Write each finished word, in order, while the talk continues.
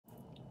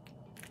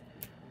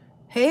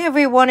Hey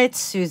everyone, it's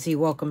Susie.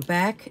 Welcome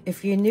back.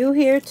 If you're new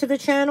here to the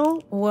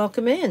channel,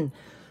 welcome in.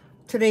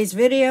 Today's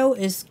video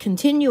is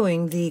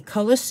continuing the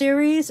color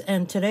series,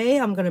 and today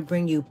I'm going to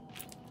bring you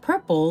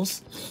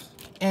purples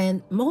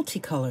and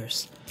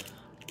multicolors.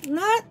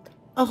 Not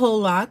a whole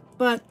lot,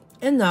 but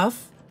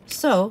enough.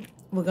 So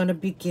we're going to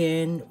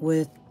begin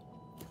with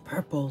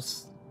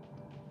purples.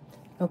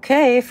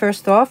 Okay,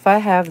 first off, I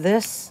have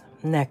this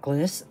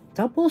necklace,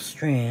 double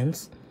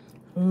strands.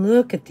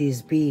 Look at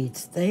these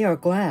beads. They are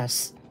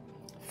glass.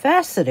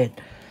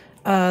 Faceted.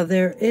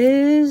 There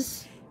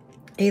is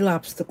a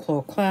lobster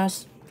claw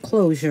clasp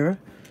closure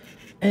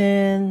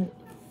and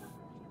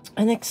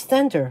an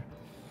extender.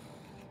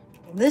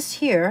 This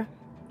here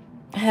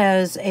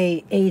has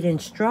a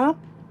 8-inch drop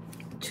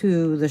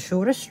to the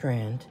shorter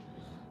strand,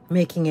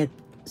 making it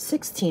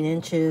 16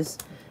 inches,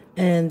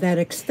 and that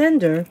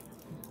extender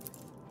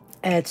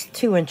adds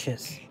 2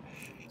 inches.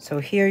 So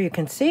here you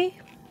can see,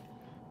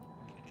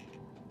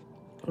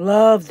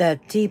 love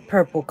that deep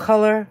purple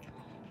color.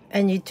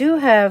 And you do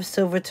have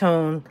silver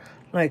tone,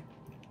 like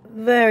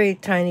very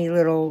tiny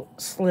little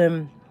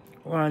slim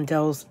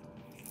rondelles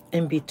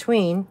in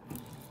between.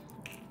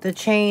 The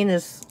chain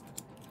is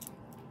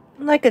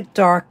like a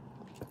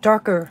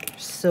darker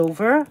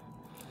silver.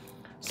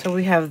 So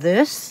we have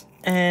this,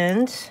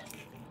 and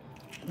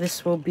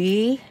this will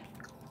be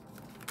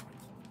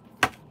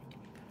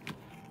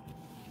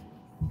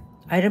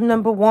item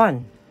number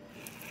 1.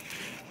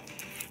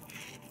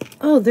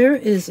 Oh, there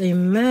is a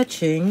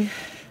matching...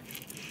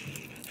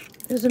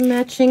 There's a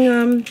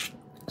matching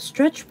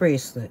stretch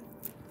bracelet.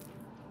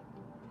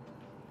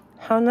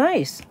 How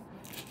nice.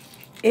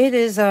 It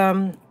is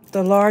the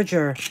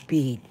larger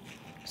bead.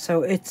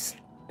 So it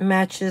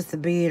matches the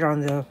bead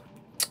on the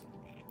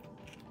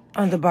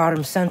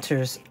bottom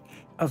centers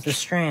of the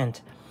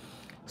strand.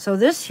 So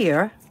this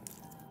here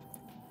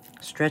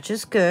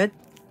stretches good.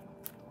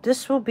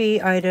 This will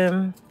be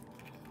item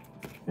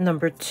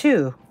number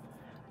 2.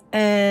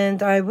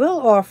 And I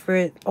will offer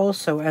it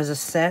also as a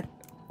set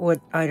with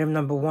item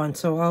number 1,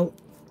 so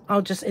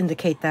I'll just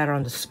indicate that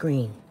on the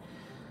screen.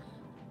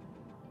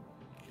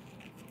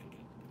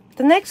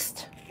 The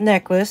next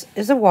necklace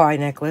is a Y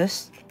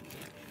necklace.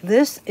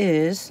 This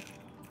is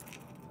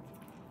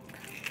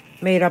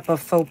made up of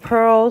faux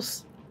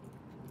pearls,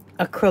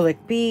 acrylic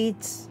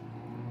beads,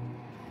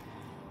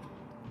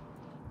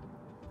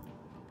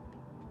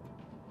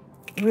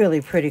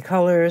 really pretty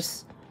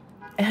colors.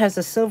 It has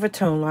a silver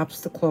tone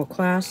lobster claw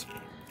clasp.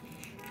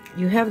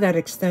 You have that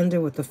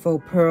extender with the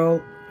faux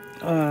pearl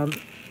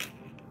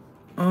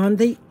on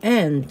the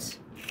end,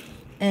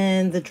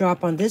 and the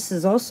drop on this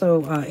is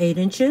also 8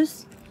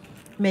 inches,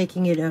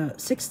 making it a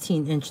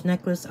 16-inch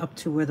necklace up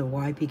to where the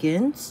Y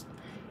begins,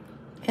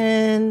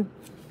 and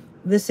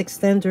this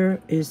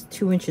extender is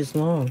 2 inches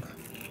long.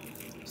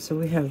 So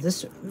we have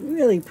this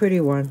really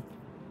pretty one,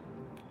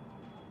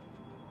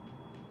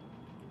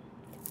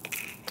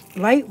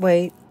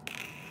 lightweight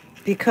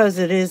because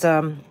it is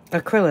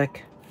acrylic.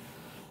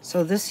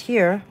 So this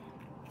here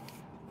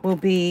will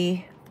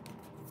be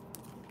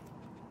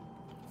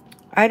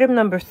item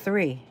number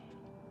 3.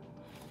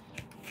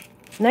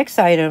 Next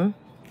item,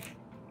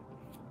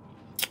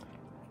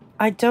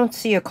 I don't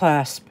see a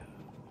clasp.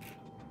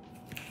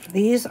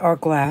 These are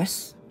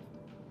glass.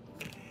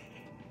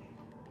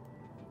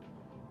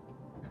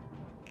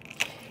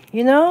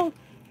 You know,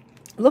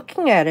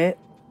 looking at it,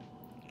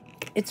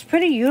 it's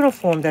pretty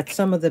uniform that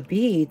some of the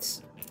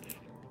beads,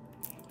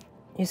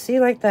 you see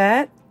like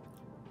that?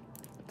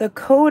 The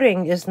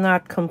coating is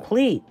not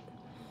complete.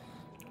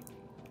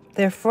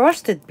 They're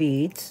frosted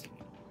beads.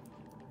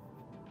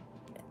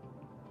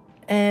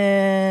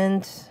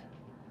 And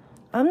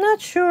I'm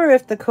not sure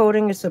if the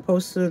coating is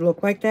supposed to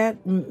look like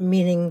that,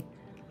 meaning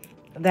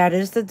that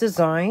is the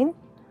design.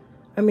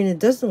 I mean, it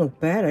doesn't look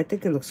bad. I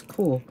think it looks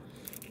cool.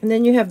 And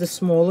then you have the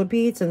smaller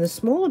beads, and the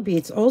smaller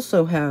beads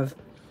also have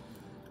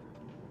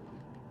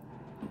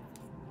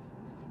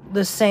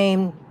the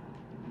same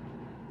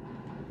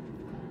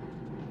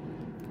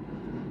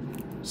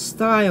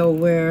style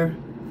where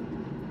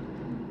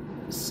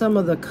some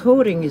of the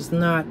coating is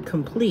not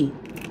complete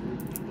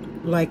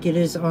like it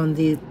is on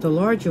the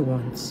larger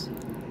ones.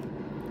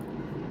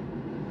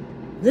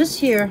 This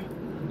here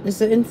is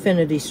the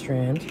infinity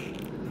strand,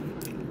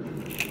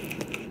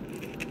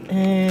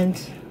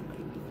 and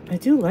I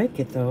do like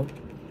it though,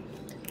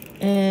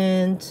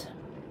 and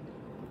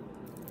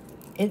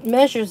it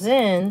measures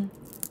in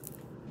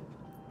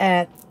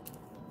at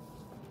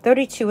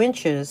 32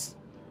 inches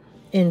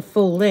in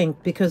full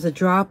length because the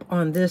drop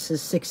on this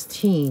is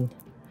 16.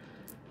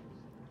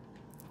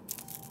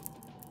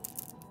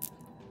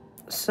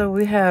 So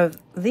we have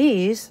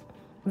these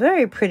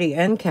very pretty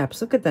end caps.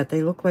 Look at that.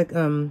 They look like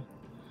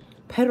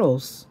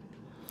petals.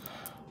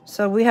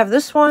 So we have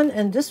this one,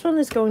 and this one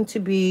is going to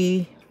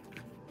be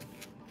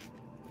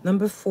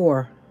number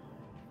 4.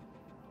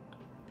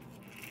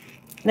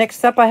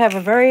 Next up, I have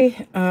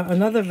a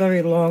another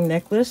very long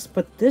necklace,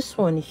 but this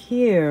one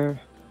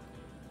here,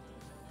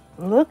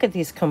 look at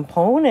these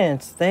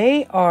components.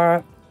 They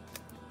are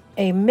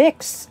a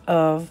mix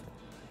of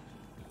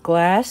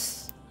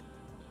glass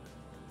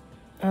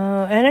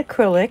and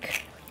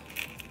acrylic.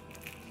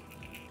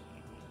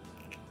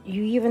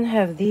 You even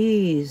have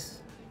these.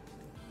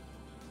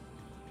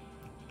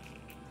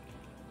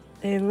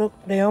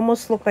 They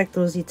almost look like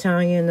those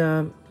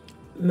Italian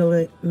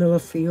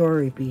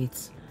Millefiori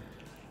beads.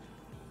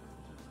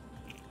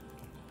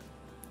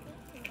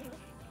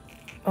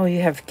 Oh,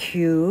 you have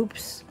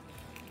cubes,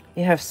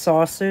 you have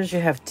saucers, you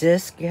have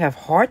discs, you have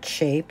heart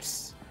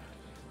shapes.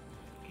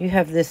 You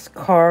have this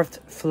carved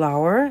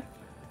flower,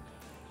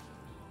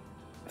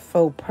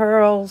 faux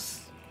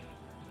pearls.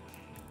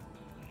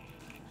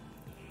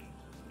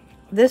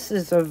 This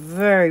is a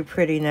very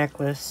pretty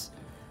necklace.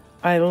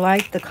 I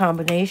like the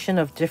combination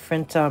of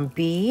different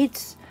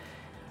beads.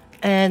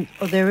 And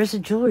oh, there is a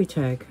jewelry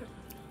tag.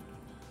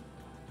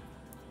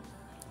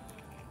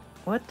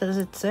 What does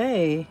it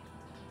say?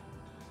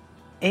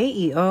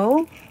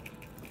 AEO?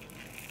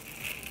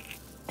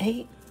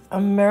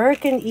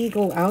 American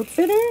Eagle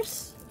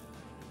Outfitters?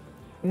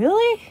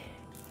 Really?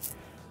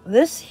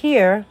 This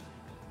here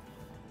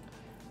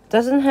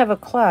doesn't have a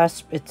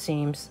clasp, it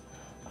seems.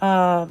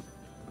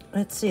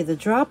 Let's see, the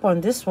drop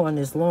on this one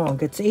is long.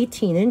 It's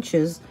 18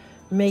 inches,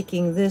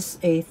 making this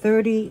a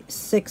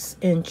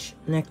 36-inch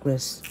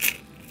necklace.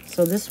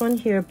 So this one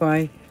here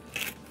by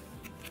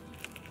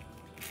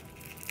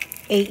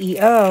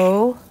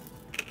AEO,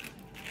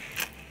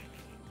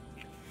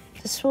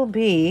 this will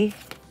be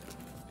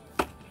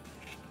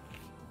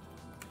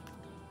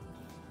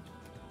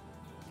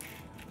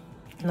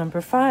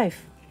number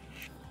 5.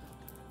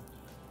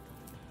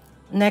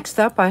 Next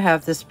up, I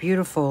have this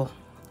beautiful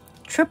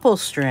triple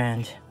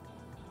strand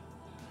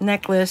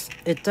necklace.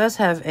 It does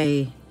have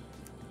a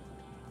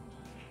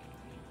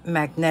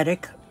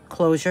magnetic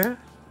closure,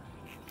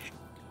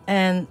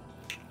 and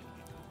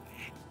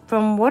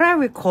from what I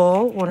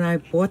recall when I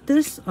bought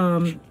this,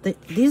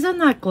 these are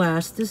not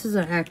glass. This is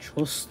an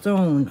actual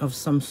stone of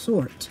some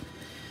sort.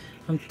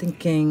 I'm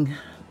thinking,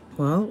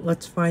 well,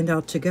 let's find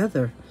out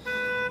together.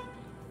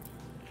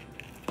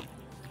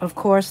 Of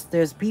course,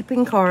 there's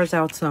beeping cars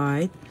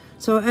outside.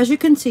 So as you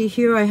can see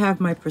here, I have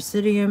my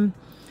Presidium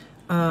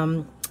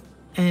and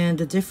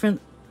the different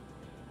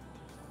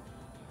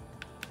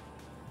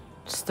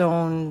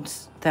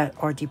stones that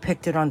are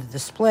depicted on the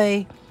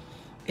display.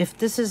 If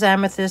this is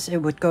amethyst, it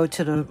would go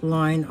to the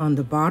line on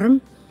the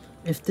bottom.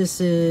 If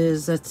this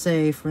is, let's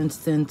say, for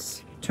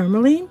instance,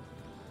 tourmaline,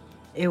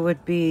 it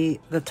would be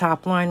the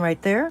top line right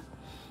there.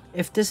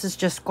 If this is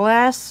just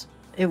glass,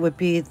 it would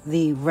be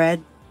the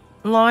red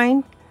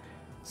line.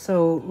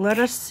 So let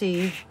us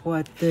see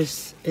what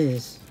this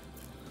is.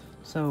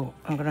 So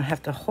I'm gonna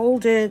have to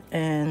hold it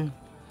and,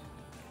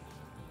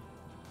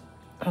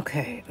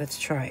 okay, let's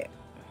try it.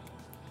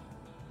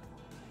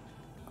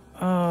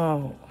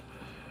 Oh,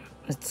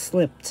 it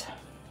slipped.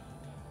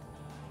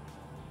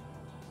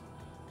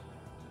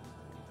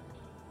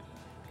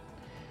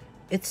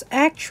 It's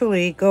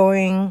actually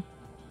going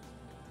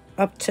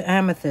up to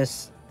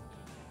amethyst.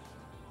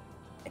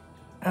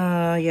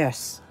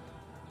 Yes.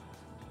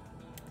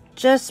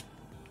 Just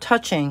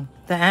touching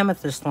the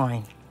amethyst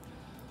line.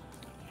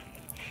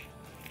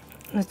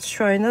 Let's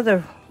try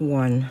another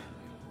one.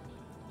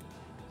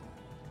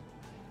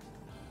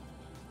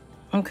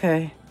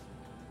 Okay.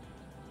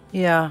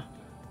 Yeah.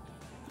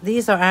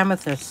 These are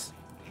amethysts.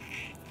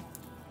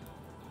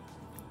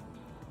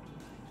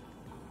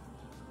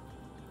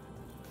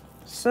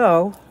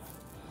 So,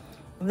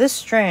 this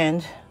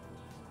strand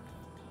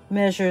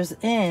measures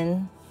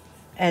in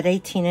at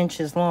 18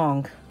 inches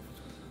long.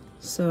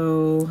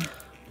 So,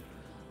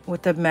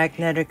 with the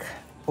magnetic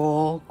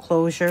ball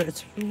closure,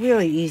 it's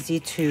really easy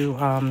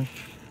to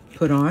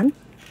put on.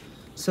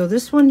 So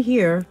this one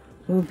here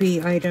will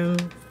be item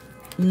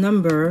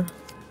number,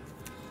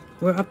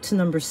 we're up to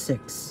number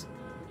 6.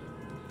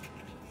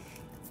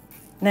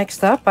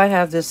 Next up, I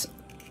have this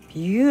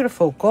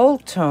beautiful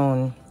gold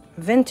tone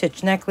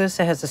vintage necklace.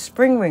 It has a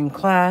spring ring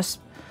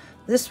clasp.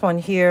 This one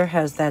here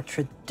has that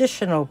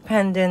traditional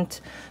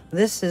pendant.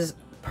 This is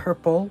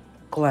purple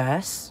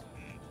glass.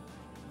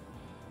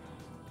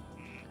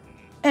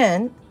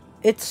 And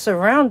it's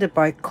surrounded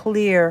by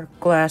clear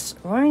glass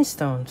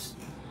rhinestones.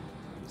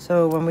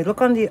 So when we look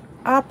on the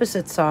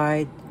opposite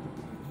side,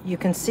 you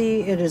can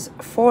see it is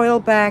foil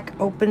back,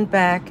 open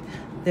back.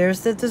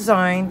 There's the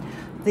design.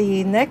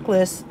 The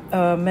necklace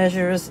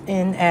measures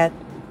in at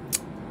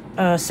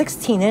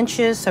 16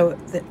 inches, so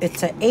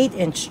it's an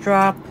 8-inch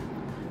drop.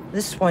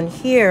 This one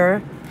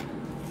here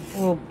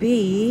will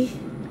be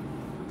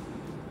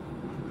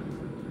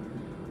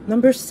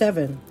number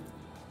 7.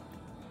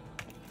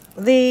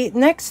 The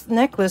next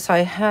necklace I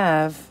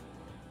have,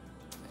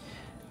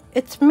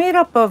 it's made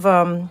up of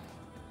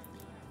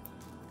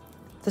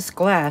this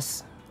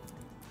glass.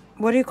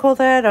 What do you call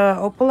that?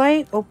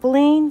 Opalite?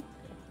 Opaline?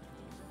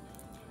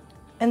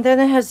 And then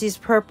it has these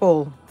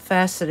purple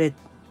faceted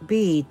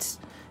beads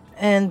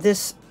and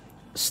this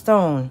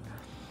stone.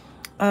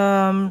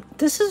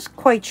 This is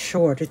quite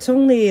short. It's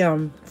only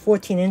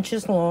 14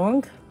 inches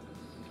long.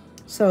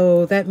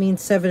 So that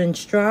means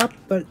 7-inch drop.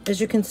 But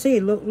as you can see,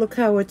 look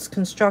how it's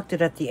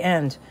constructed at the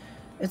end.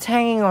 It's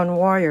hanging on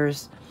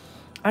wires.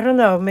 I don't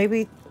know,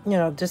 maybe, you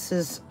know, this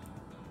is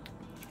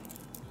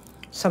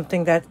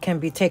something that can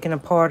be taken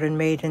apart and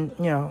made in,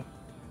 you know,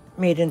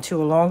 made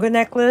into a longer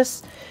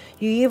necklace.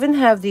 You even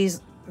have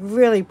these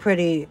really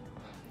pretty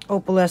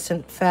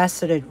opalescent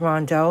faceted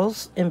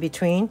rondelles in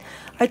between.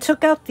 I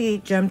took out the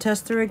gem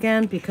tester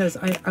again because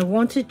I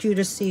wanted you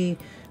to see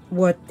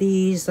what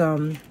these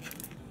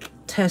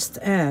test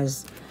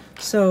as.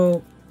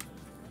 So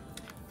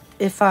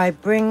if I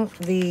bring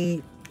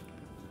the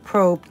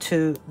probe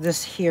to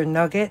this here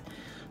nugget,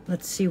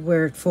 let's see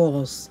where it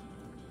falls.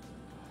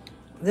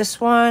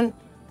 This one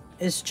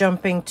is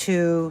jumping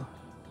to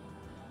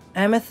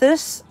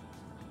amethyst,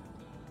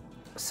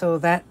 so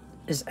that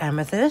is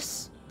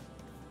amethyst.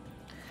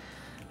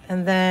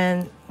 And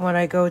then when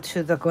I go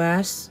to the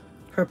glass,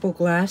 purple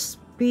glass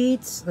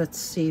beads, let's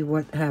see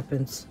what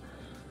happens.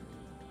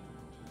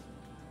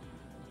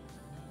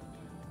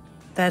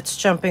 That's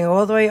jumping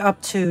all the way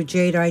up to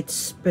jadeite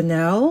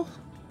spinel.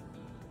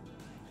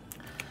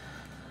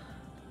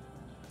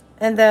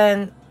 And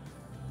then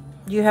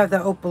you have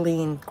the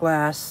opaline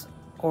glass,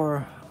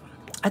 or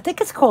I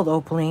think it's called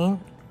opaline.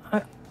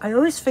 I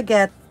always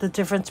forget the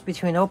difference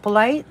between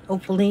opalite,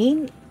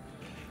 opaline,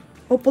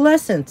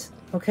 opalescent,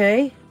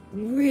 okay?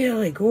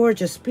 Really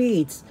gorgeous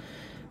beads.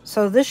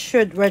 So this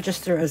should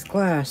register as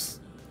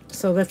glass.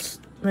 So let's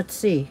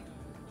see.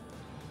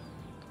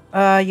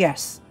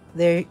 Yes,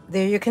 there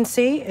you can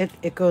see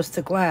it goes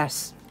to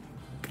glass.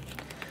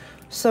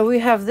 So we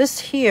have this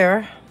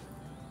here,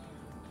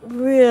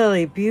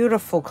 really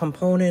beautiful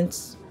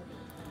components.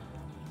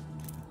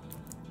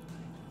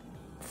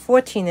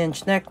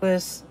 14-inch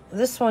necklace.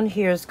 This one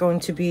here is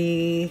going to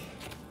be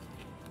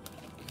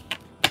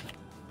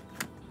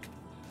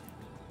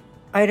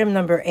item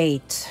number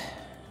 8.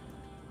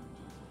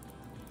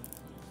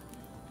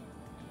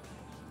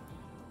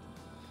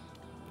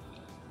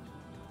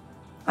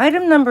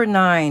 Item number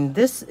 9.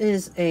 This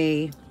is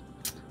a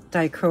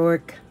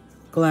dichroic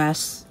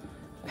glass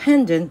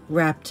pendant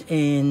wrapped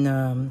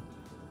in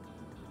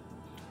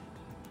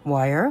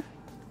wire.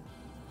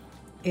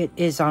 It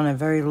is on a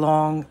very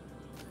long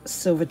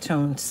silver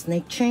tone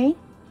snake chain.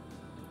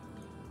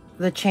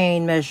 The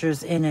chain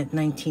measures in at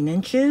 19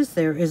 inches.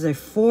 There is a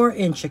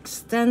 4-inch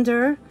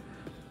extender.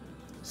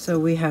 So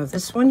we have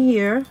this one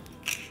here.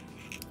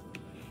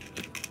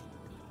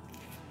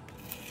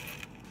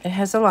 It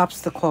has a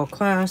lobster claw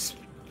clasp.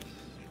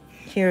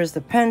 Here's the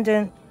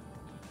pendant.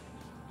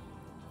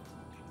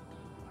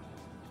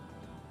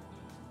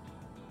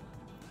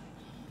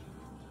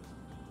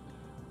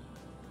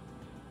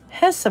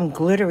 Has some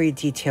glittery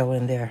detail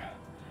in there.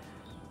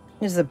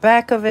 Here's the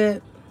back of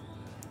it.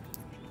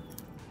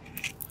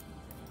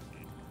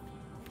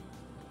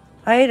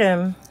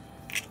 Item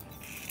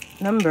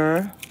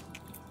number,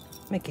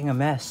 making a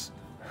mess.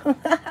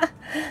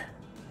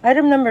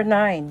 Item number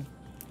 9.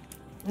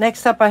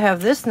 Next up I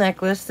have this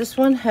necklace. This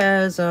one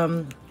has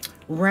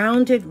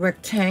rounded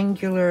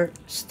rectangular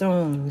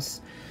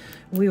stones.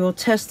 We will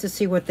test to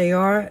see what they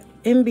are.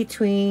 In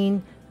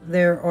between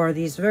there are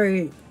these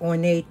very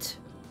ornate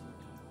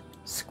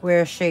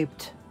square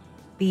shaped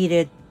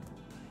beaded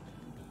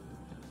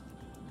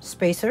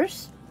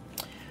spacers.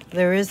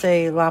 There is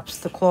a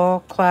lobster claw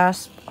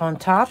clasp on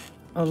top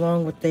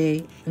along with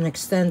an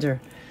extender.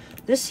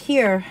 This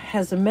here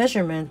has a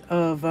measurement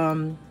of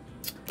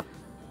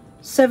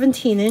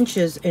 17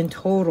 inches in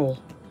total.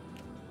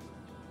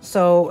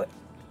 So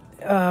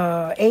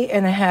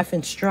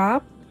 8.5-inch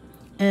drop,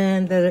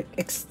 and the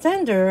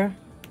extender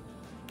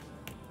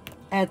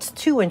adds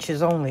 2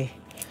 inches only.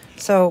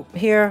 So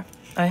here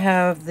I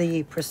have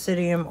the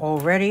presidium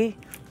already.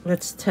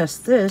 Let's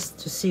test this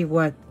to see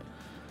what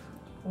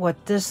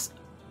this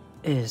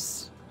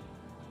is.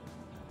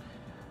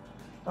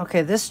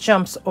 Okay, this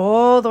jumps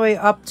all the way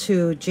up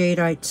to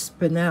jadeite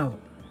spinel.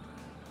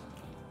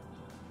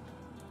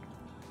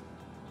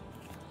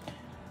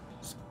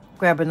 Let's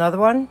grab another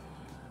one.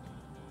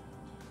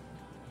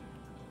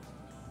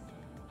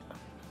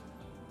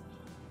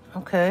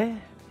 Okay,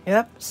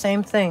 yep,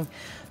 same thing.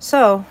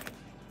 So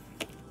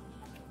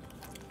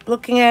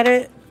looking at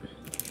it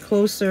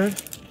closer,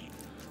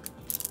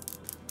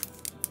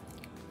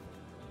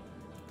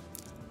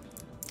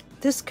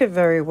 this could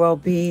very well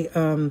be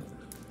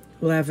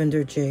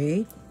lavender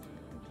jade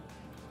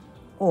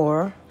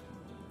or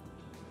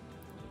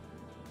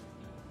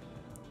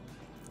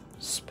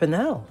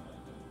spinel.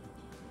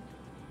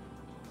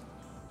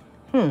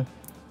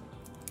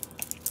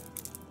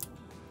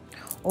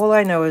 All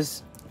I know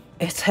is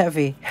it's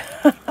heavy.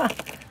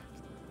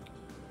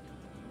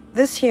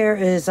 This here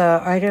is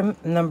item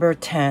number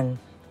 10.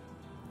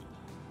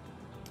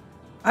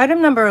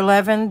 Item number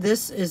 11,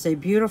 this is a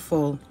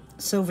beautiful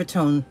silver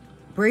tone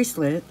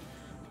bracelet.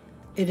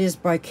 It is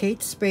by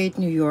Kate Spade,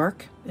 New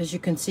York. As you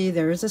can see,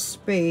 there is a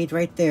spade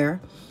right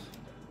there.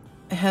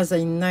 It has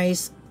a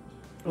nice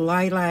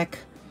lilac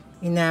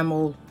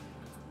enamel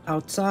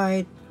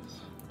outside,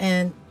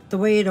 and the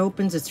way it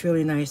opens, it's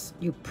really nice.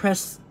 You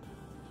press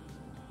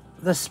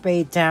the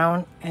spade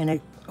down and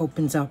it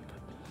opens up.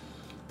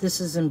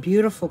 This is in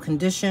beautiful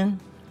condition.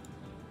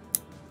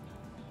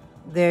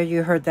 There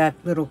you heard that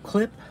little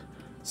clip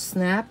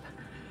snap.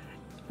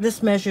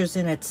 This measures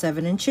in at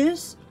 7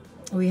 inches.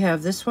 We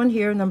have this one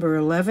here, number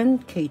 11,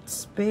 Kate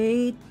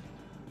Spade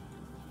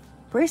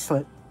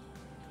bracelet.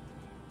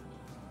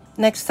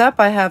 Next up,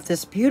 I have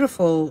this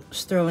beautiful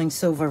sterling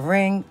silver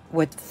ring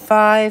with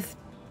 5,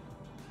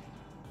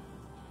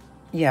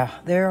 yeah,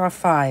 there are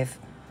 5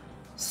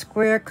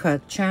 square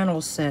cut channel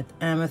set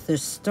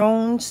amethyst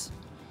stones.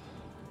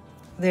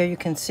 There you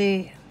can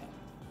see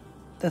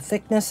the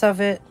thickness of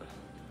it.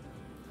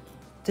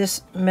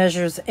 This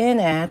measures in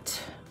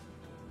at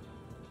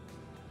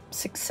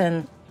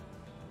 6.5.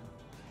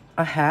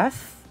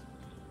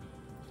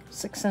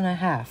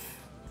 6.5.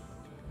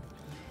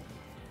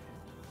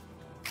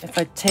 If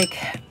I take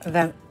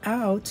that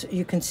out,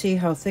 you can see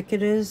how thick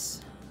it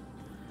is.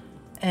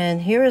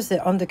 And here is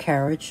the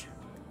undercarriage.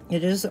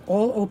 It is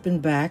all open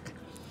back,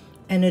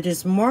 and it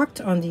is marked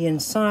on the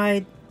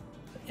inside,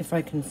 if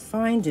I can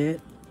find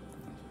it.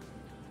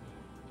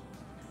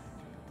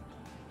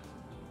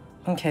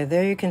 Okay,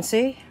 there you can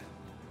see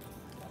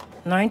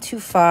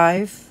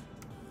 925.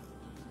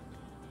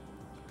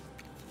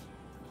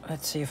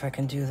 Let's see if I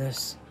can do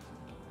this.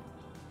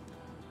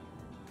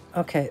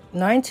 Okay,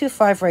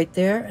 925 right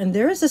there, and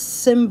there is a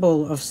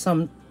symbol of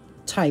some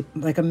type,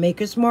 like a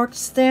maker's mark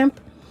stamp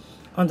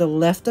on the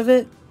left of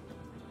it,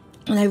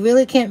 and I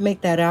really can't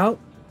make that out.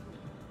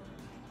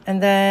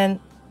 And then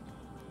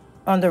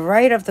on the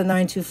right of the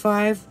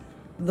 925,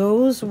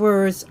 those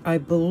words, I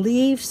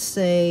believe,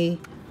 say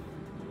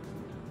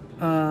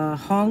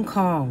Hong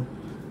Kong.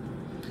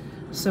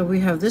 So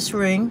we have this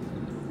ring,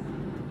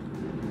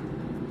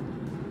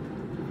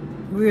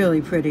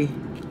 really pretty.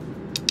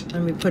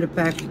 Let me put it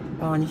back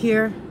on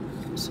here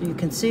so you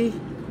can see.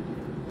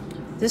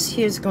 This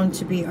here is going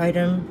to be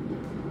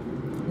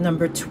item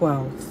number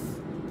 12.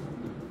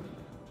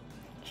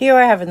 Here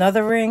I have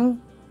another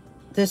ring.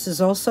 This is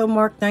also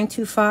marked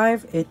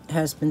 925. It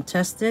has been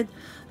tested.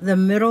 The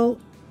middle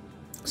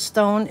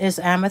stone is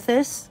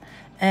amethyst,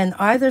 and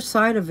either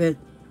side of it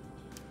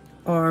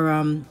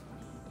are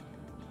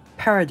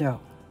peridot.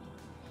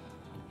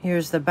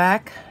 Here's the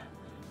back.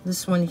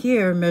 This one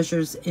here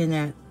measures in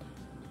at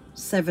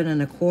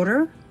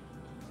 7.25.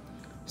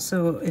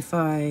 So if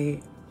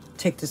I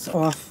take this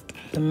off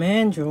the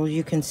mandrel,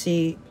 you can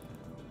see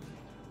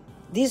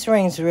these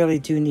rings really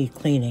do need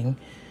cleaning.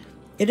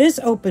 It is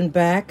open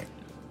back,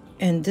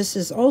 and this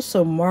is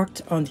also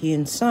marked on the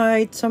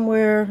inside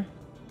somewhere.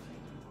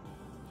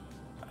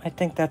 I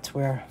think that's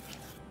where.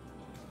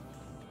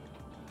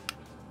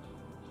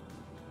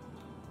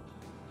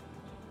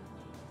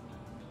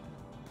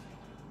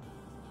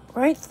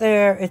 Right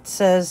there it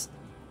says,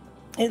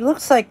 it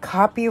looks like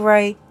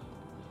copyright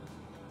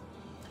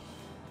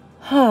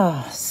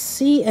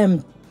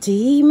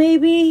CMD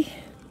maybe.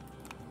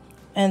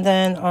 And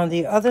then on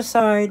the other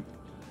side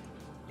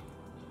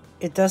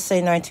it does say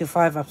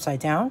 925 upside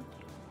down.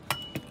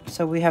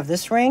 So we have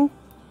this ring,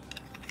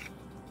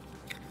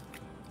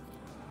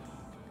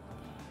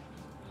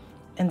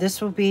 and this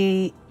will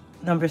be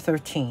number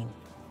 13.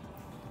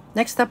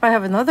 Next up, I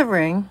have another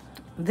ring.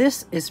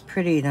 This is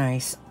pretty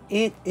nice.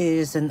 It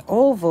is an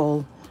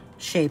oval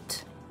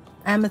shaped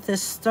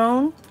amethyst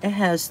stone. It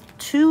has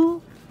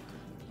 2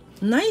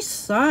 nice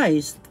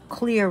sized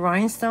clear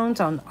rhinestones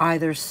on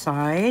either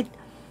side.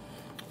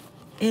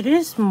 It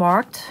is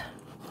marked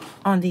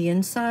on the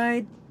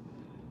inside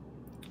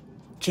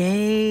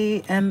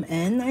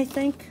JMN, I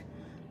think.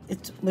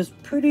 It was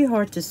pretty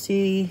hard to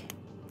see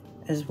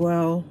as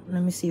well.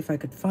 Let me see if I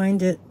could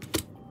find it.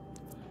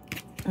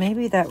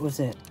 Maybe that was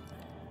it.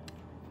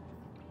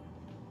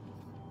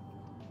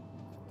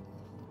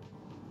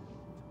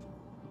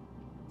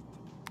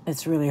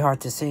 It's really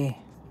hard to see.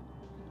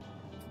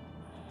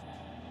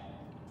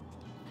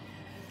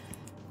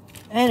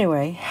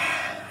 Anyway,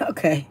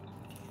 okay.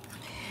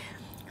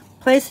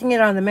 Placing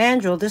it on the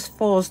mandrel, this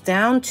falls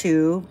down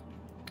to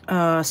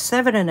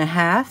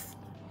 7.5.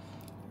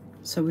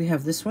 So we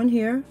have this one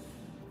here,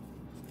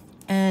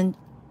 and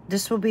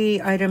this will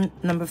be item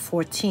number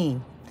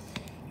 14.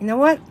 You know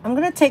what? I'm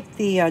gonna take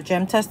the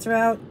gem tester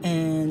out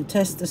and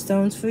test the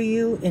stones for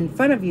you in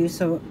front of you,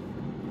 so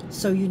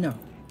you know.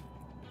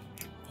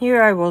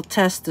 Here I will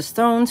test the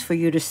stones for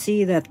you to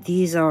see that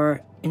these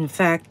are in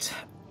fact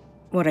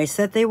what I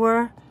said they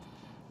were.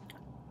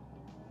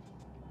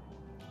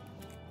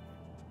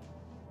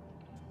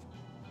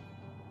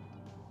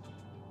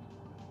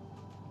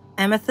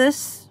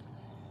 Amethyst,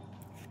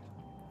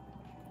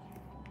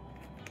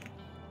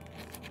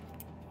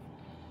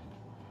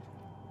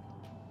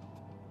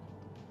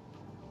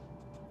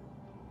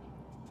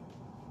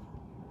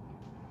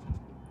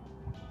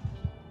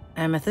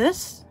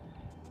 amethyst.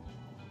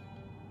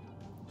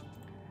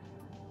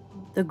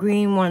 The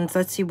green ones,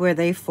 let's see where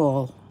they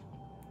fall.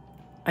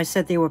 I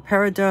said they were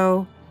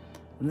peridot.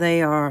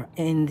 They are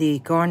in the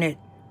garnet.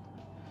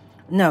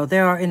 No, they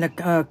are in the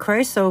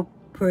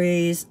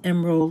chrysoprase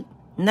emerald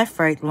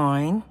nephrite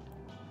line.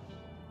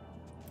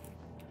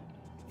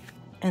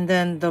 And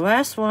then the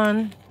last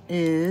one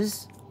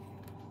is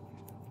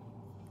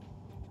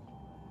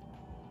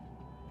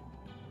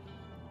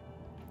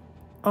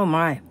Oh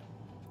my,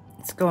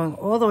 it's going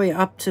all the way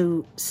up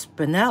to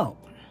spinel.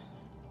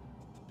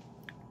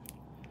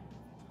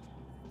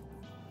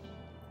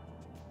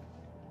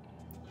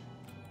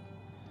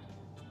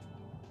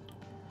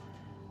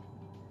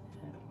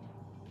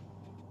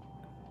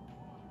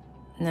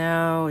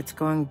 Now it's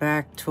going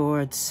back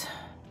towards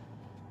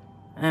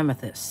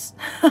amethyst.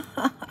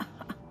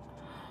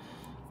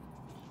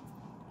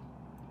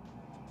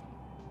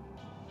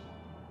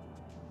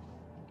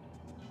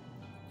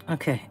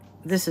 Okay,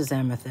 this is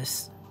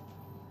amethyst.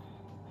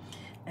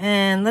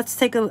 And let's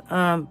take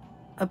a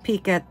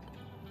peek at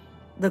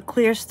the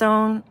clear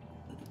stone.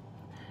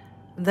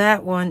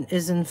 That one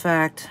is in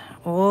fact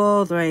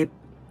all the way,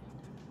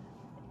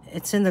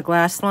 it's in the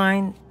glass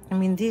line. I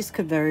mean, these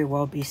could very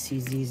well be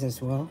CZs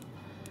as well.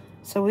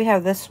 So we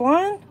have this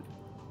one.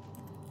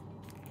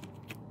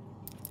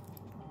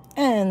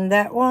 And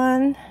that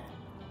one.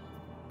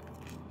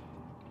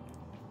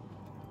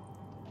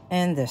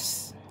 And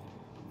this.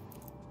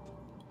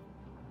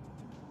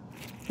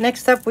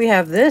 Next up we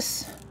have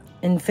this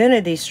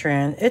infinity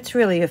strand. It's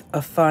really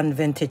a fun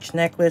vintage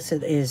necklace.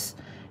 It is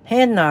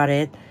hand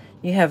knotted.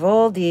 You have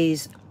all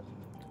these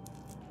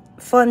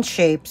fun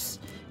shapes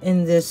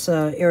in this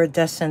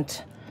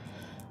iridescent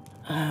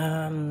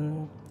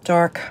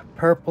dark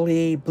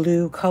purpley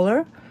blue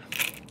color.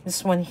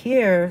 This one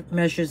here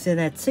measures in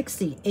at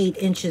 68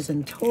 inches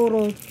in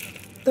total,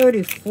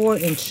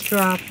 34-inch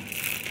strap.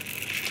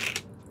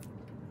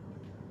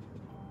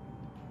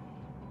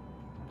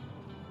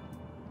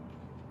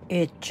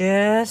 It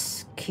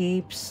just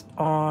keeps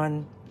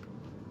on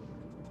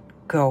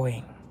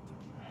going.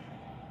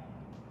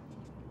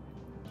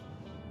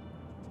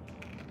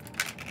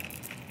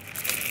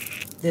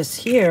 This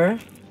here,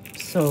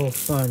 so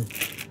fun.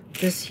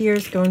 This here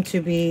is going to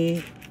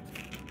be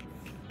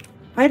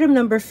item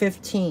number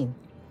 15.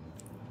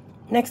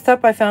 Next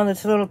up, I found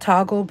this little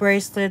toggle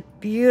bracelet.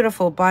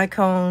 Beautiful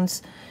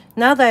bicones.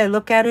 Now that I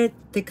look at it,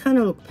 they kind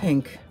of look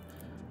pink.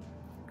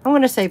 I'm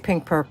going to say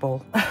pink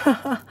purple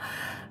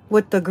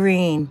with the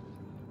green.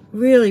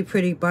 Really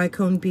pretty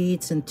bicone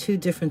beads in 2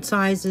 different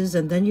sizes.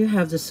 And then you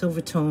have the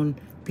silver tone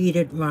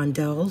beaded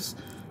rondelles.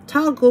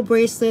 Toggle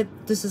bracelet.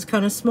 This is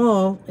kind of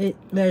small. It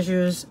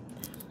measures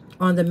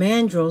on the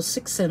mandrel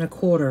 6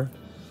 1/4.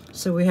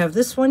 So we have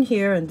this one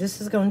here, and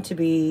this is going to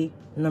be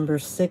number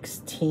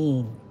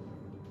 16.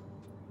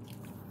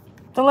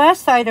 The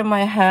last item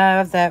I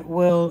have that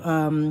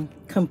will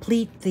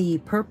complete the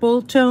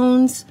purple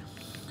tones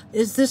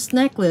is this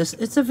necklace.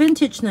 It's a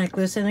vintage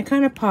necklace, and it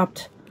kind of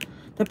popped,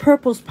 the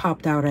purples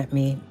popped out at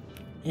me.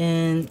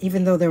 And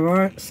even though there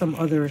are some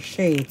other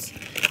shades,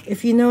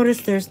 if you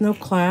notice, there's no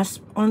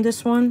clasp on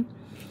this one,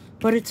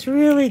 but it's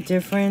really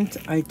different.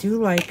 I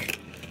do like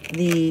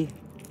the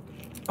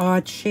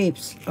odd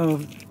shapes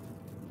of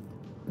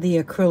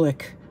the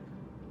acrylic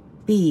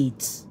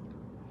beads.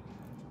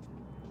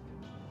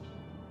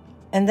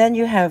 And then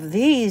you have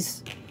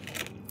these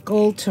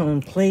gold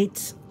tone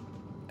plates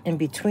in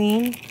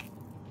between.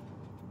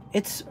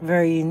 It's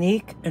very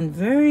unique and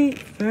very,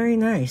 very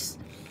nice.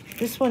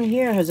 This one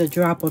here has a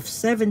drop of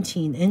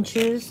 17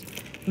 inches,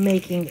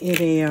 making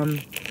it a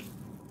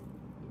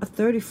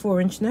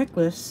 34-inch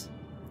necklace.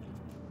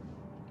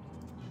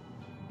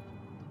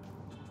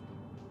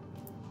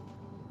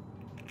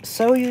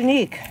 So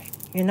unique.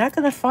 You're not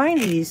going to find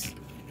these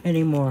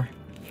anymore.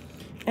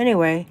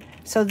 Anyway,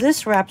 so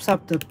this wraps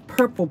up the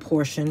purple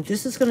portion.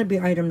 This is going to be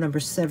item number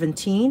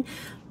 17.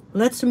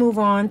 Let's move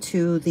on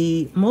to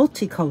the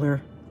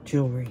multicolor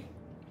jewelry.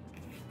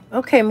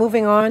 Okay,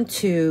 moving on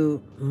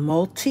to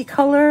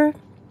multicolor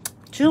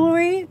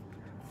jewelry.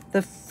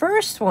 The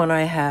first one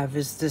I have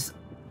is this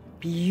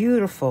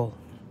beautiful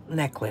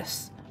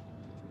necklace.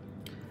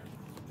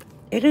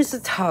 It is a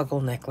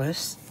toggle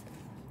necklace.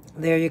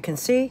 There you can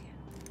see,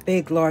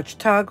 big large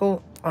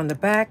toggle on the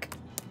back.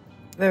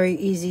 Very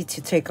easy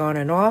to take on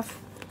and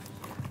off.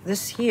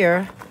 This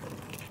here,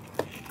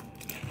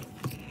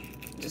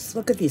 just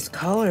look at these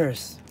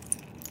colors.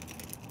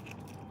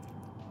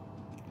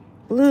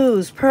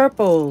 Blues,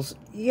 purples,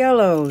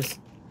 yellows.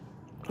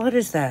 What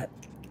is that?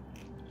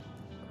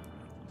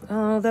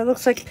 Oh, that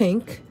looks like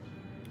pink.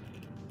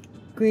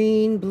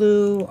 Green,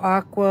 blue,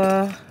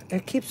 aqua.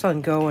 It keeps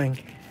on going.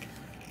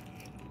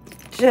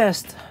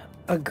 Just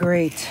a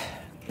great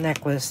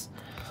necklace.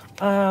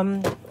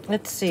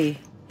 Let's see.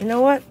 You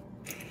know what?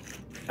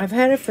 I've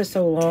had it for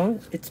so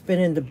long. It's been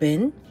in the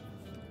bin.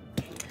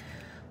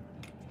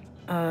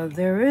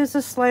 There is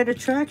a slight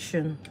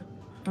attraction.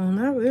 Oh,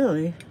 not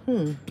really.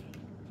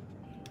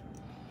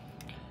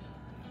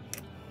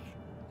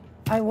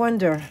 I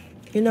wonder.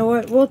 You know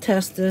what? We'll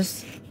test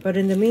this. But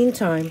in the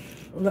meantime,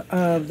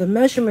 the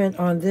measurement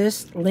on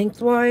this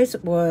lengthwise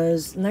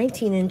was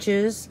 19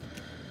 inches.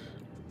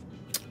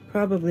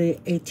 Probably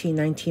 18,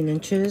 19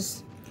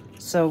 inches.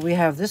 So we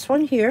have this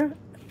one here.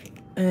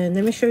 And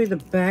let me show you the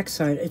back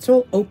side. It's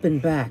all open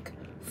back.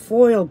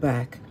 Foil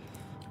back.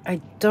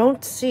 I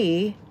don't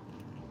see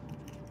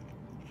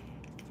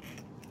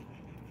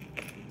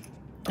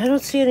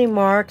any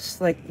marks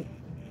like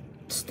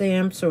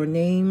stamps or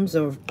names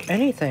or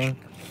anything.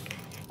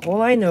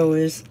 All I know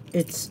is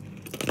it's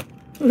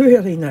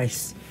really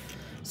nice.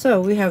 So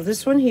we have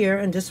this one here,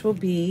 and this will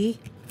be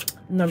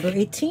number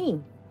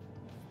 18.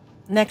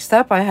 Next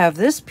up, I have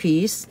this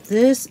piece.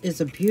 This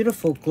is a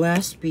beautiful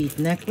glass bead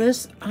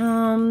necklace.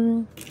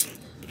 I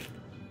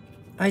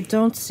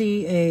don't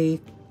see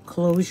a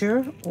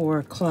closure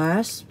or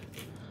clasp.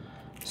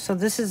 So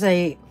this is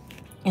a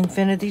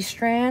infinity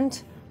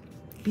strand.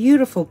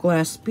 Beautiful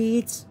glass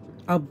beads.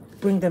 I'll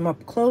bring them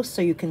up close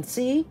so you can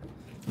see.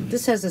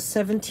 This has a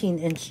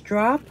 17-inch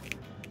drop,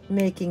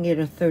 making it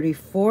a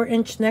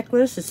 34-inch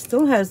necklace. It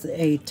still has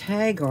a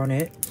tag on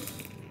it.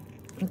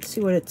 Let's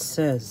see what it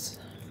says.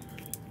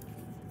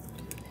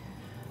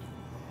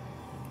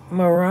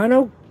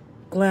 Murano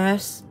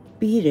glass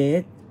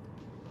beaded.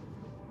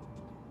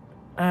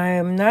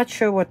 I'm not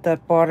sure what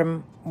that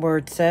bottom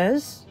word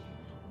says.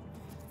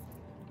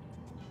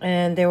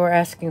 And they were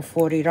asking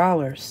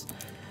 $40.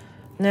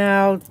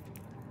 Now,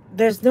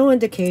 there's no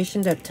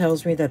indication that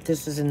tells me that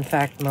this is in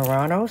fact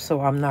Murano,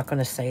 so I'm not going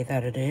to say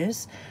that it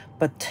is.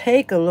 But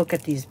take a look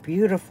at these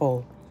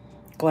beautiful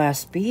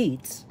glass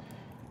beads.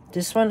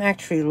 This one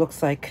actually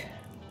looks like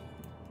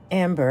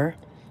amber.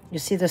 You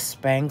see the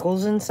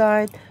spangles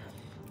inside?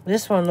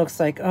 This one looks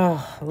like,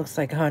 oh, looks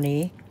like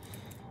honey.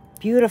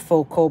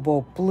 Beautiful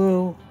cobalt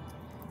blue.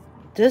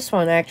 This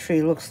one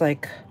actually looks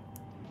like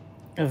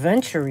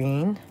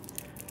aventurine.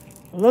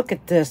 Look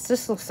at this.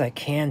 This looks like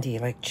candy,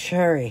 like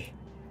cherry.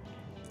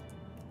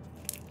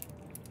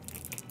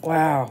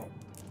 Wow.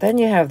 Then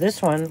you have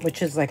this one,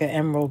 which is like an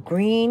emerald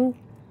green.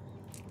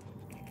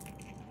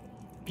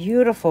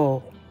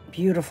 Beautiful,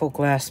 beautiful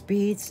glass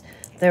beads.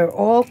 They're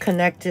all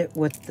connected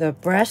with the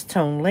brass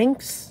tone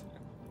links.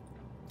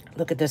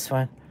 Look at this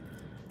one.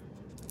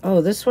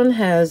 Oh, this one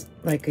has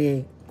like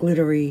a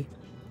glittery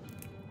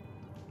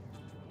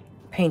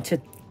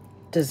painted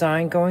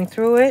design going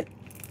through it.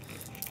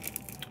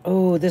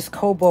 Oh, this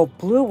cobalt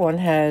blue one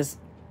has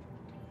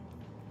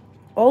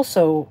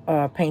also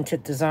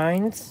painted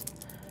designs.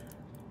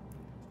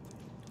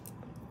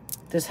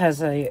 This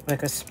has a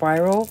like a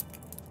spiral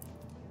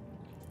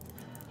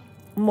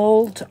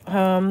mold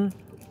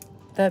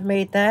that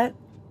made that.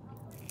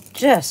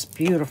 Just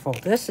beautiful.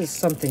 This is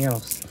something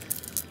else.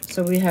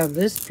 So we have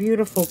this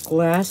beautiful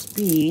glass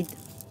bead.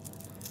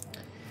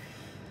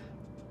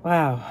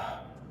 Wow.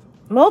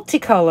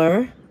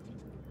 Multicolor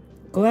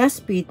glass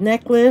bead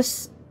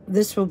necklace.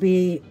 This will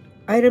be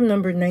item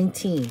number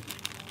 19.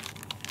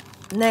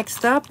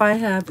 Next up, I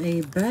have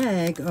a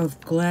bag of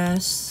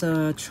glass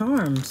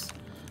charms.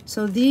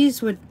 So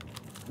these would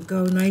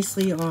go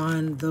nicely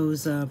on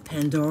those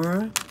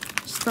Pandora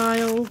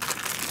style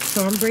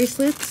charm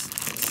bracelets.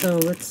 So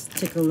let's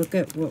take a look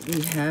at what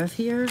we have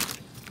here.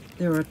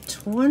 There are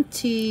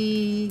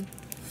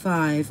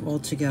 25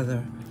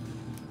 altogether.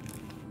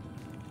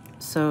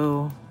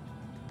 So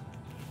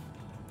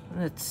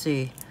let's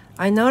see.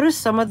 I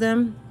noticed some of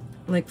them,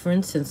 like for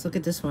instance, look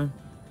at this one,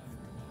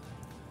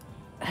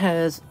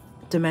 has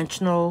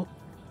dimensional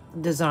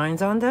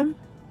designs on them.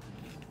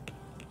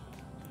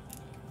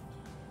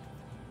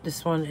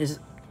 This one is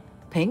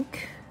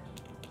pink.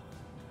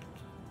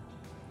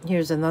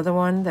 Here's another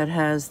one that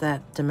has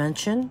that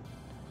dimension.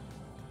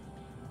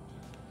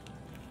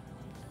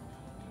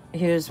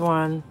 Here's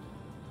one,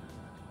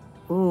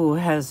 ooh,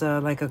 has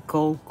like a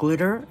gold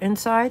glitter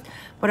inside.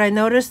 But I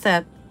noticed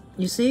that,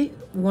 you see,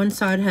 one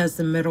side has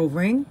the metal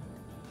ring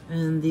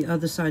and the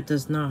other side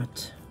does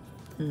not.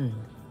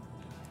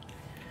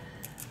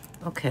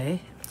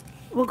 Okay,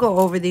 we'll go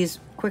over these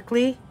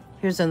quickly.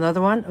 Here's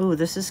another one. Ooh,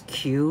 this is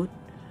cute.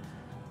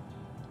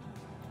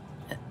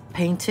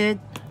 Painted.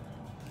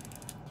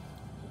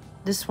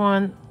 This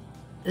one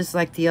is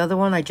like the other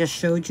one I just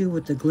showed you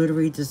with the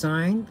glittery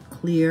design,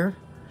 clear.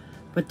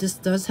 But this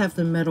does have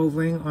the metal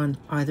ring on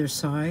either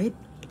side.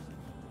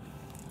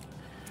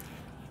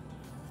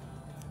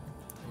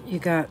 You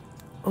got,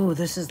 oh,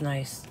 this is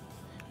nice.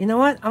 You know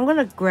what? I'm going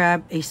to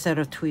grab a set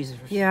of tweezers.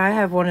 Yeah, I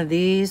have one of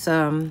these.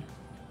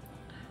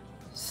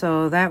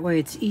 So that way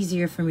it's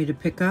easier for me to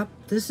pick up.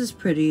 This is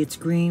pretty. It's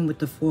green with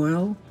the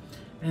foil.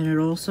 And it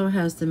also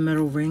has the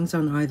metal rings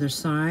on either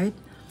side.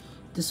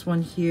 This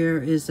one here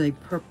is a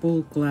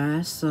purple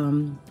glass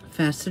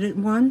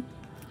faceted one.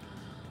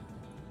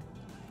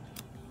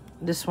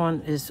 This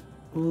one is,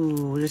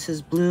 ooh, this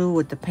is blue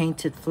with the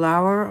painted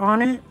flower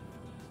on it.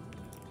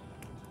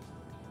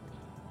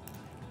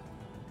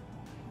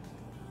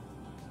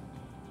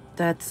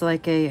 That's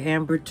like a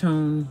amber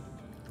tone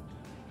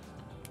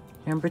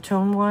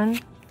one.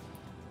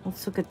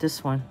 Let's look at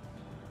this one.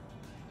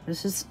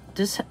 This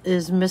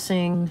is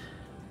missing.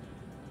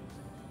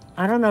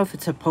 I don't know if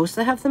it's supposed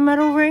to have the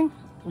metal ring.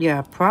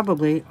 Yeah,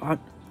 probably.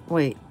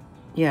 Wait,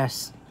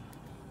 yes.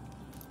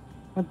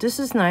 But this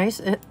is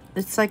nice.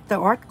 It's like the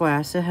art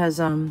glass. It has,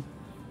 I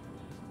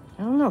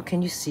don't know.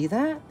 Can you see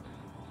that?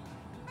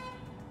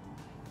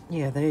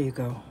 Yeah, there you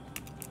go.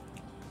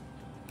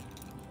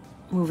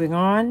 Moving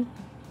on.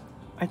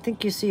 I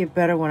think you see it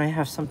better when I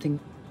have something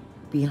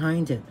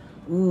behind it.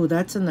 Ooh,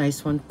 that's a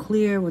nice one.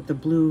 Clear with the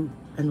blue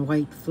and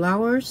white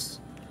flowers.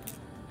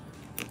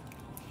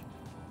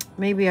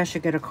 Maybe I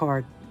should get a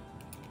card.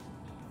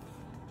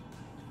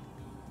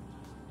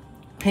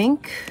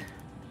 Pink.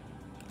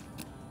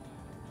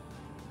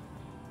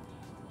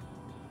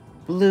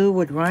 Blue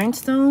with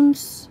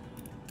rhinestones.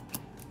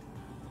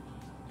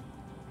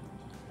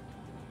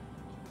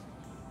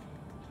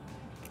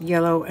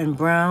 Yellow and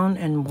brown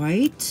and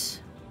white.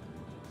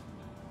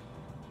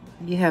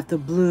 You have the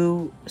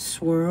blue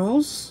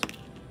swirls.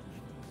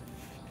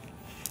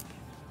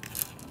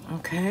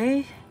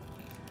 Okay.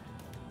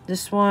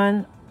 This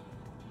one,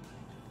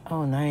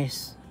 oh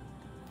nice.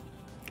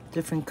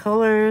 Different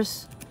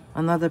colors.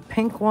 Another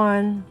pink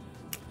one.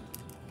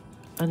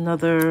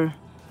 Another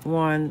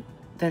one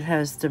that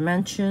has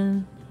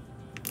dimension.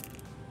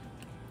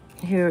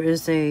 Here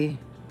is a,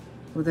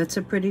 well, that's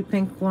a pretty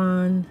pink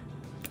one.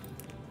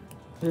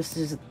 This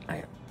is,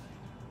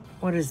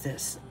 what is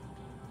this?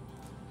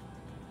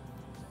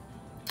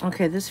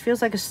 Okay, this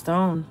feels like a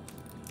stone.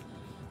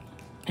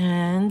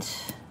 And,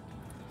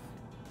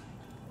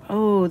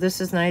 oh, this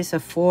is nice, a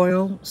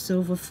foil,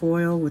 silver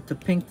foil with the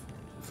pink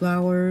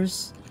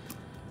flowers.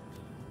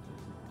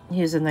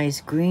 Here's a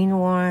nice green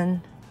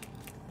one.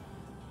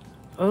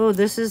 Oh,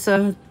 this is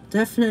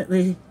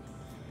definitely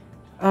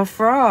a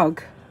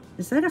frog.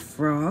 Is that a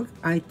frog?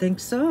 I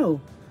think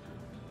so.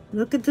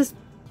 Look at this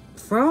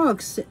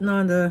frog sitting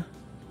on the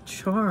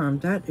charm.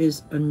 That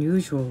is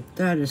unusual.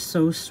 That is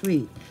so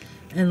sweet.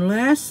 And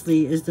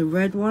lastly is the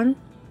red one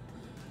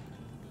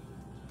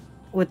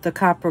with the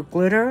copper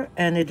glitter,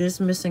 and it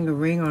is missing a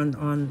ring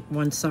on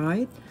one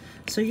side.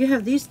 So you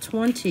have these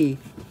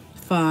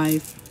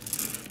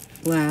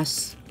 25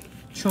 glass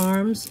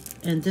charms,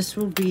 and this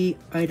will be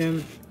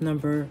item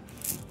number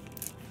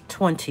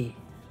 20.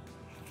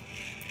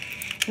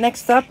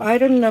 Next up,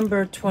 item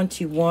number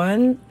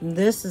 21.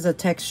 This is a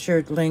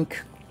textured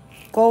link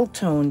gold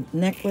tone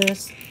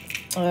necklace,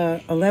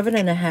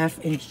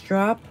 11.5 inch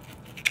drop,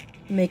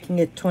 making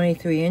it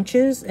 23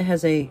 inches. It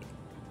has a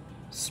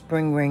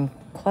spring ring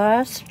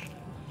clasp.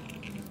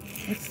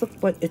 Let's look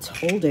what it's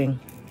holding.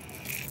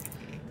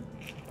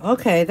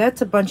 Okay,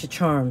 that's a bunch of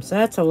charms.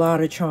 That's a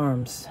lot of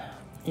charms.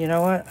 You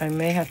know what? I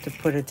may have to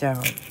put it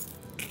down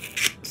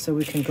so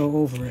we can go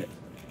over it.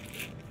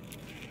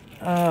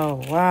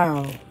 Oh,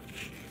 wow.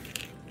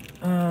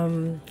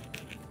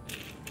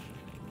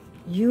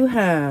 You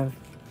have,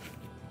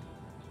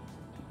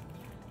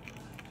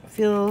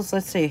 feels,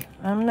 let's see,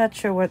 I'm not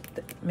sure what,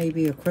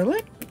 maybe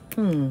acrylic?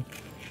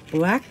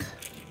 Black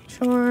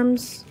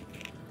charms.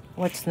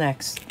 What's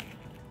next?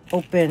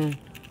 Open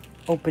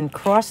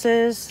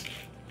crosses.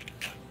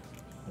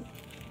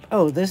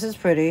 Oh, this is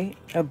pretty.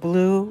 A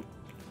blue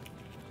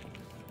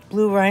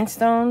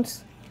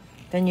rhinestones.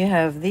 Then you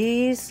have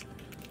these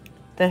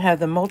that have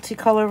the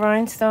multicolor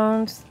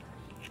rhinestones.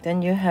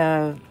 Then you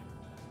have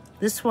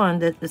this one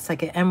that it's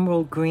like an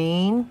emerald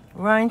green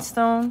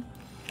rhinestone.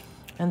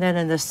 And then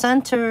in the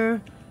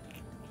center,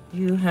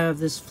 you have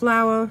this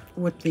flower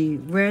with the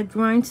red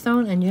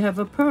rhinestone, and you have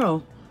a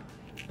pearl.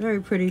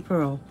 Very pretty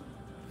pearl.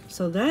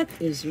 So that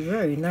is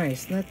very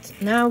nice.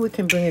 Now we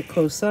can bring it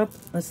close up.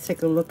 Let's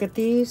take a look at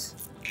these.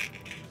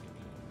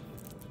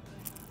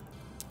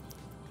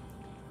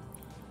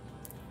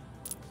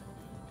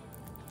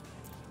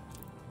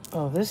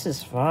 Oh, this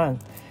is fun.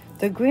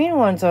 The green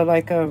ones are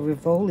like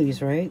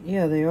Rivolis, right?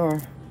 Yeah, they are.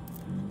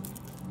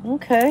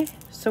 Okay,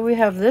 so we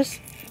have this.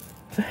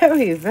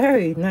 Very,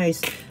 very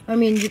nice. I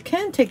mean, you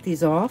can take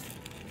these off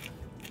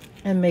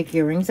and make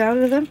earrings out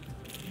of them.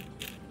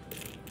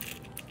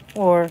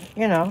 Or,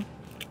 you know,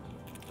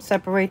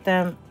 separate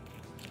them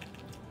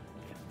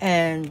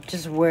and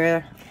just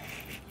wear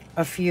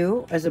a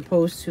few as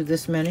opposed to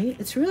this many.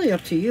 It's really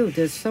up to you.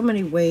 There's so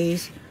many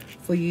ways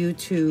for you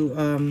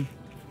to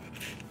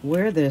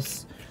wear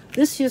this.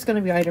 This here's going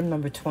to be item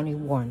number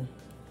 21.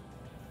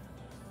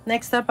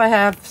 Next up, I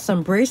have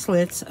some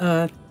bracelets.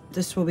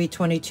 This will be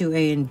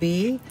 22A and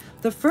B.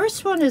 The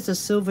first one is a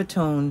silver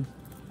tone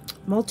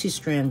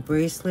multi-strand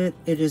bracelet.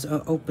 It is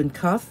an open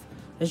cuff.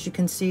 As you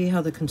can see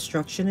how the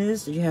construction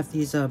is, you have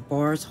these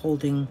bars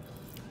holding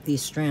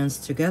these strands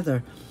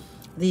together.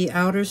 The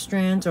outer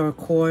strands are a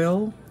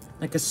coil,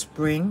 like a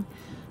spring.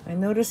 I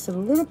noticed a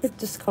little bit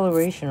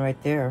discoloration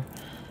right there.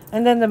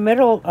 And then the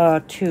middle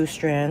two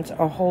strands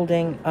are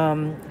holding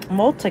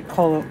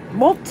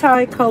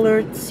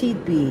multicolored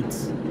seed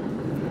beads.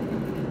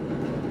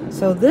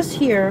 So this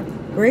here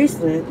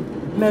bracelet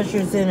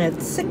measures in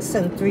at 6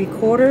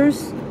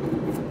 3/4.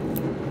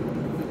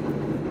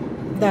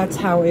 That's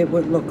how it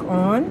would look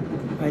on.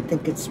 I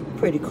think it's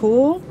pretty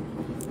cool.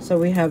 So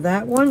we have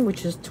that one,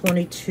 which is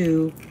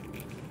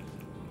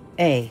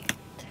 22A.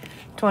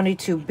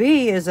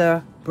 22B is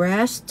a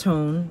brass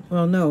tone.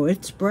 Well, no,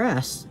 it's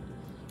brass.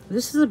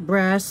 This is a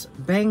brass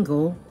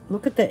bangle.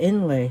 Look at the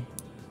inlay.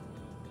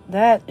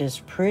 That is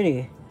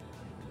pretty.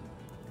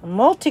 A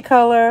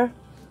multicolor.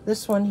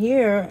 This one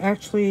here,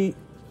 actually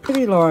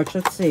pretty large.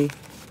 Let's see.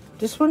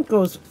 This one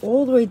goes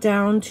all the way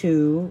down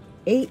to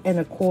 8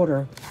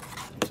 1/4.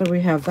 So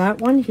we have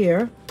that one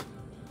here.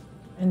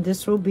 And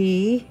this will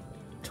be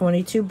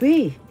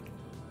 22B.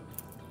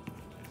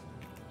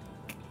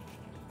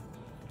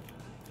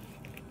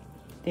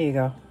 There you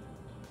go.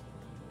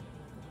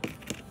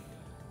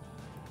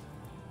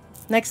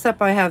 Next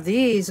up, I have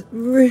these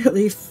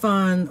really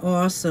fun,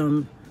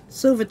 awesome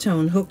silver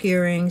tone hook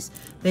earrings.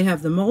 They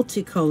have the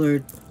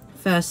multicolored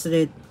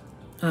faceted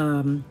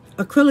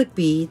acrylic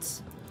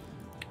beads.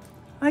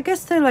 I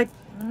guess they're like,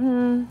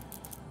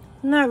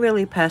 not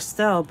really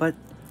pastel, but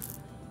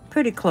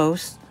pretty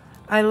close.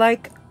 I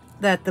like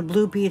that the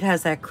blue bead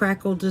has that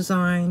crackle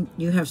design.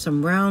 You have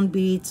some round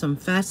beads, some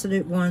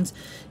faceted ones.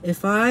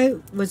 If I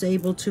was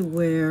able to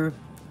wear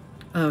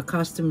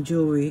costume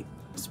jewelry,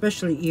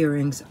 especially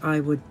earrings, I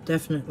would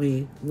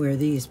definitely wear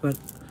these, but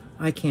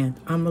I can't.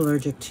 I'm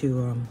allergic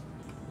to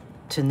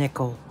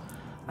nickel.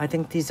 I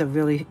think these are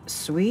really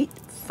sweet,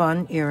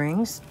 fun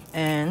earrings,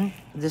 and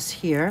this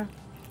here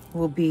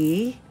will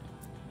be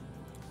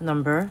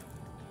number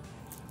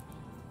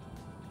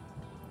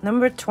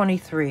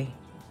 23.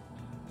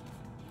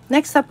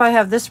 Next up, I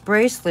have this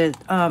bracelet.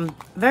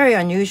 Very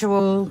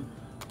unusual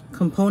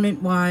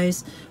component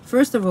wise.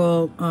 First of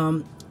all,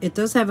 it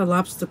does have a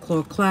lobster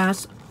claw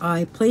clasp.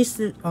 I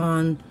placed it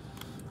on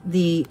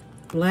the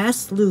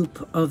last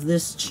loop of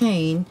this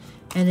chain,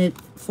 and it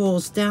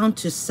falls down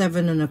to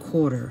 7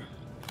 1/4.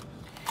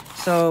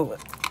 So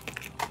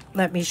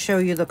let me show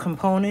you the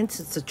components.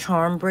 It's a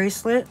charm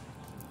bracelet.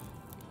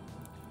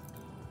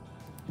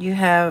 You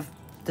have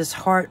this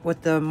heart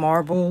with the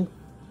marble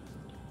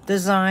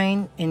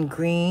design in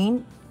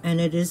green, and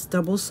it is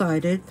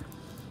double-sided.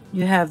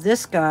 You have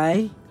this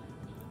guy.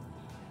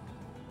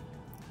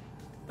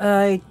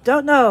 I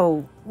don't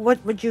know,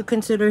 what would you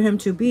consider him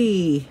to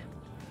be?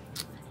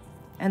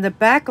 And the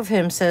back of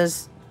him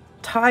says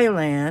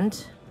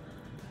Thailand.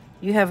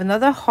 You have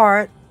another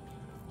heart.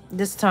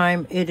 This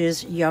time it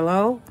is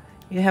yellow.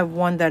 You have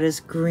one that is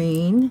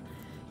green.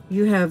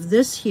 You have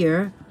this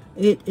here.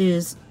 It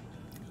is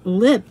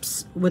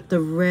lips with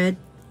the red,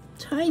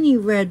 tiny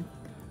red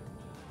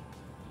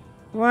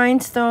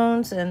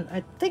rhinestones, and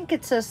I think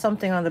it says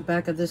something on the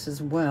back of this as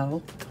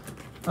well.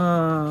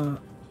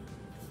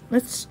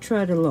 Let's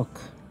try to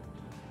look.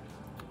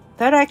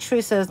 That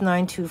actually says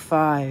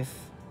 925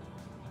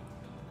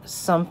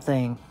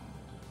 something.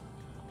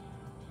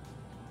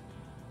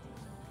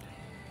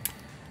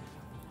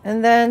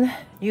 And then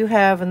you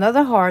have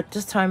another heart.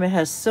 This time it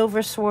has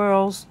silver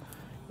swirls.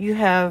 You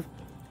have,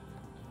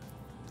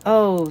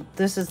 oh,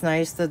 this is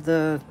nice.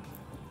 The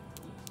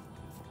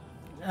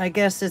I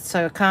guess it's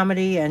a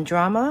comedy and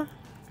drama.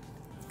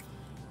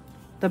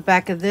 The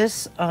back of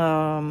this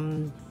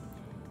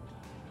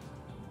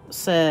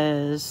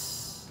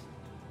says,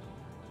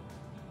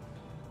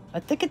 I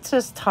think it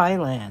says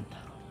Thailand.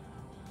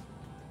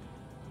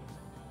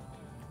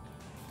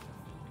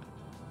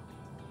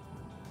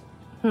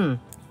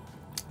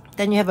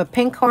 Then you have a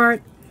pink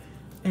heart,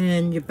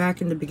 and you're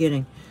back in the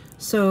beginning.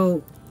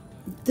 So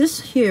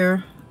this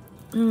here,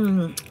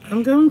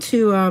 I'm going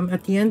to,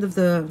 at the end of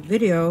the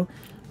video,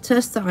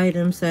 test the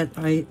items that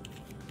I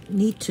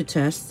need to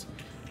test,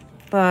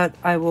 but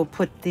I will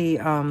put the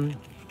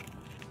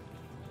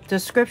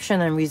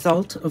description and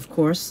result, of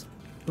course,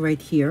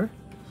 right here.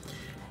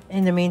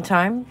 In the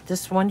meantime,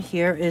 this one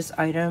here is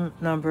item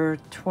number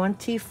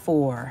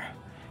 24.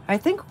 I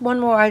think one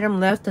more item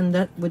left, and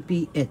that would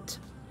be it.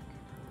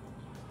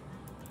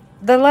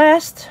 The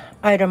last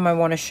item I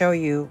want to show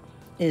you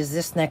is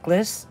this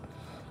necklace.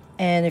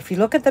 And if you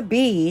look at the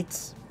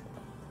beads,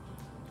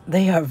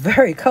 they are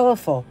very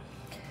colorful.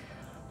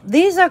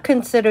 These are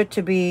considered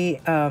to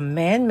be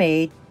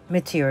man-made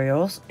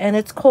materials, and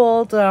it's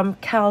called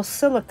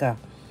calsilica,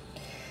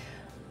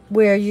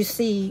 where you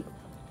see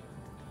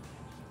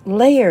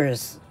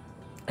layers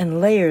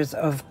and layers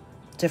of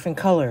different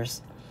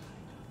colors.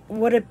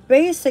 What it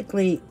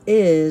basically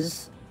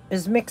is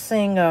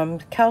mixing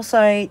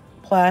calcite,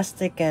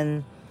 plastic,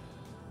 and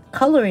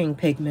coloring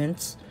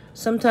pigments.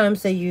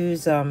 Sometimes they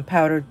use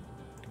powdered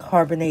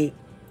carbonate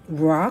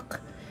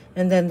rock,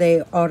 and then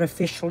they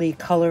artificially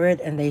color it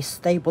and they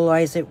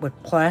stabilize it with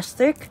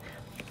plastic.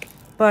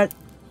 But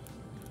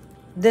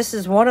this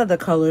is one of the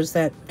colors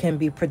that can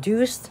be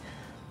produced.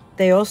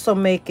 They also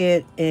make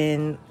it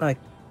in like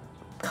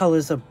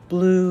colors of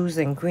blues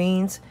and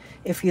greens.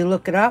 If you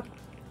look it up,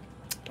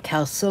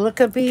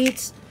 calsilica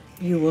beads,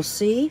 you will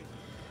see.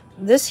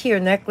 This here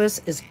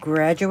necklace is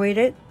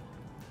graduated.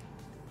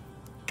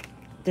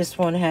 This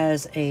one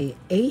has a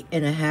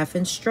 8.5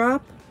 inch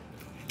drop,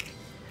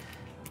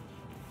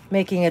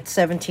 making it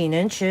 17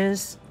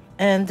 inches.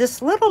 And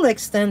this little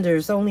extender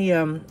is only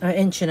 1.5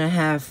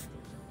 inches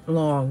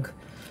long.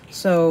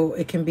 So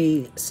it can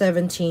be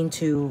 17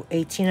 to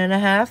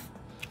 18.5.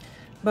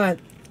 But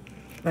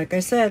like I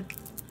said,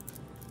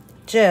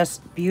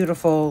 just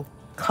beautiful,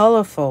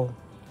 colorful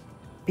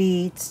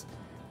beads.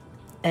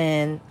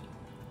 And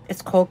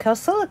it's called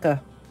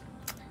calsilica.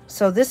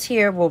 So this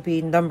here will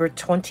be number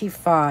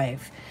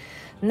 25.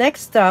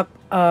 Next up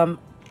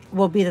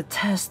will be the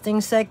testing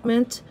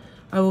segment.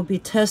 I will be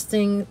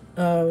testing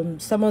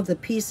some of the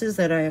pieces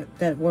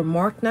that were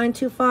marked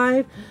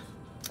 925.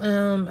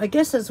 I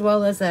guess as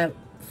well as that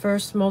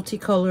first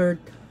multicolored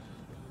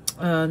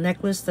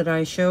necklace that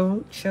I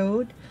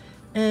showed.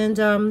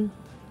 And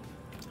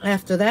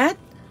After that,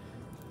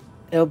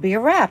 it'll be a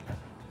wrap.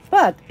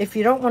 But if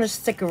you don't want to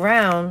stick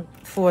around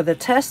for the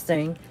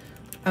testing,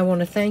 I want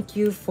to thank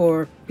you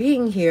for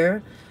being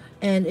here.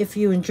 And if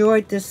you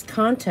enjoyed this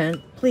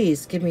content,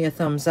 please give me a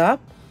thumbs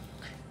up.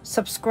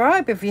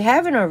 Subscribe if you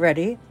haven't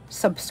already.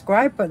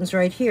 Subscribe button's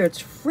right here. It's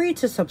free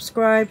to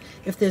subscribe.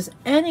 If there's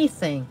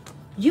anything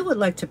you would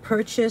like to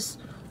purchase,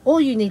 all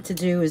you need to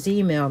do is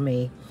email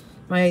me.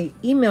 My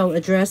email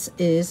address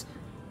is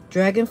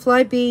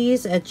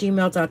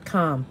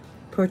dragonflybeez@gmail.com.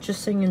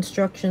 Purchasing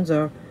instructions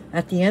are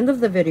at the end of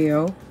the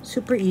video.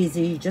 Super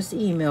easy. Just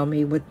email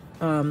me with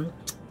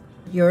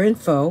your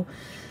info.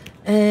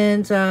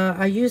 And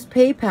I use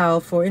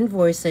PayPal for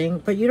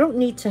invoicing, but you don't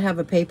need to have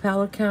a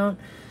PayPal account.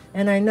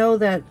 And I know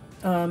that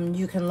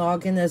you can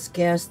log in as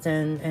guest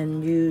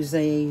and use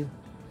a,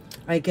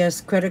 I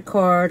guess, credit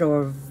card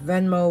or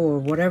Venmo or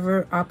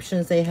whatever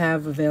options they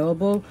have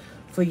available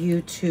for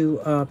you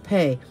to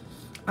pay.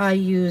 I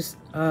use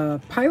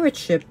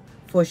PirateShip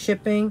for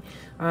shipping.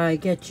 I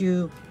get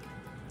you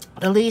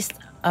the least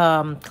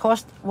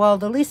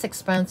the least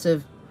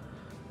expensive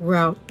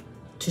route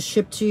to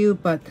ship to you,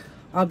 but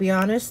I'll be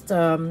honest,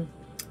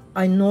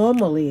 I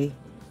normally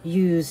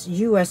use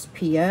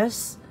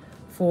USPS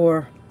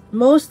for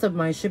most of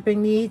my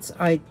shipping needs.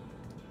 I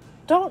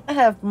don't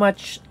have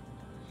much,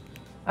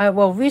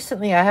 well,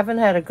 recently I haven't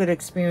had a good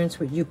experience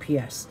with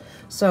UPS,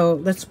 so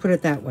let's put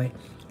it that way.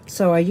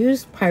 So I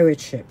use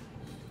PirateShip.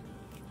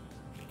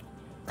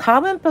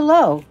 Comment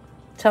below.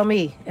 Tell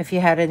me if you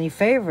had any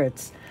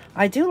favorites.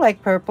 I do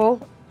like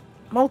purple,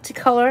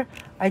 multicolor.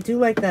 I do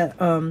like that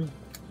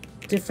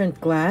different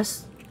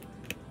glass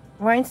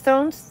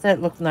rhinestones that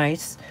look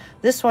nice.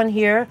 This one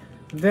here,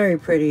 very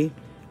pretty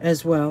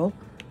as well,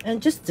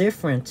 and just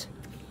different.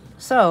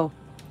 So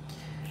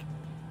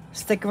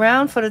stick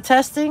around for the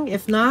testing.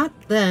 If not,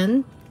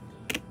 then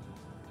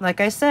like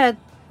I said,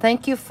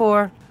 thank you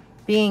for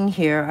being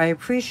here. I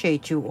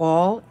appreciate you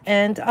all,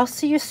 and I'll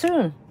see you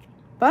soon.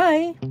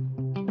 Bye.